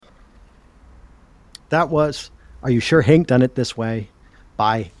That was Are You Sure Hank Done It This Way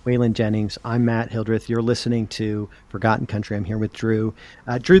by Waylon Jennings. I'm Matt Hildreth. You're listening to Forgotten Country. I'm here with Drew.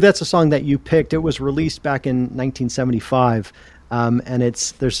 Drew, that's a song that you picked. It was released back in 1975, and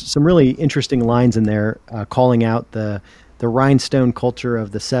there's some really interesting lines in there calling out the rhinestone culture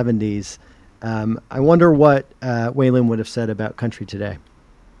of the 70s. I wonder what Waylon would have said about country today.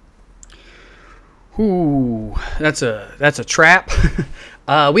 Ooh, that's a trap.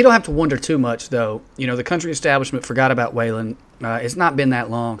 We don't have to wonder too much, though. You know, the country establishment forgot about Waylon. It's not been that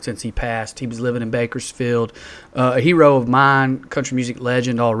long since he passed. He was living in Bakersfield, a hero of mine, country music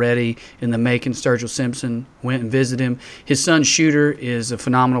legend already in the making. Sturgill Simpson went and visited him. His son Shooter is a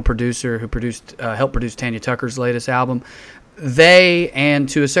phenomenal producer who helped produce Tanya Tucker's latest album. They, and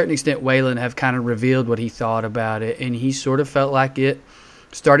to a certain extent Waylon, have kind of revealed what he thought about it, and he sort of felt like it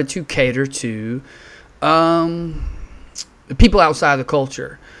started to cater to people outside the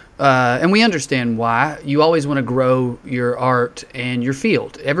culture. And we understand why. You always want to grow your art and your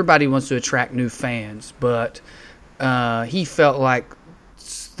field. Everybody wants to attract new fans, but he felt like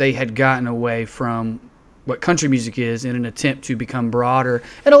they had gotten away from what country music is in an attempt to become broader.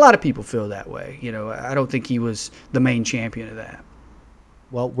 And a lot of people feel that way. You know, I don't think he was the main champion of that.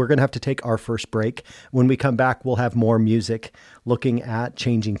 Well, we're going to have to take our first break. When we come back, we'll have more music looking at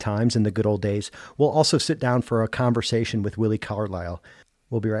changing times in the good old days. We'll also sit down for a conversation with Willie Carlisle.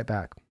 We'll be right back.